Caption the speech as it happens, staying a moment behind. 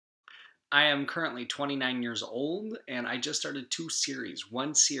I am currently 29 years old, and I just started two series.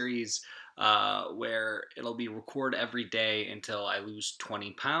 One series where it'll be record every day until I lose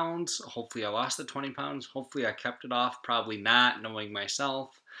 20 pounds. Hopefully, I lost the 20 pounds. Hopefully, I kept it off. Probably not, knowing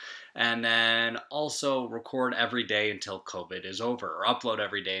myself. And then also record every day until COVID is over, or upload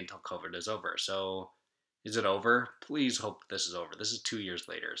every day until COVID is over. So, is it over? Please hope this is over. This is 2 years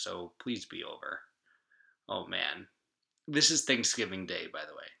later, so please be over. Oh man. This is Thanksgiving Day, by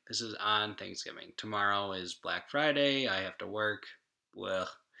the way. This is on Thanksgiving. Tomorrow is Black Friday. I have to work. Well,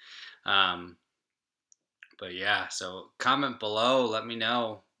 um, but yeah. So comment below. Let me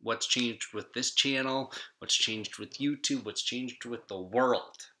know what's changed with this channel. What's changed with YouTube. What's changed with the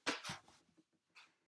world.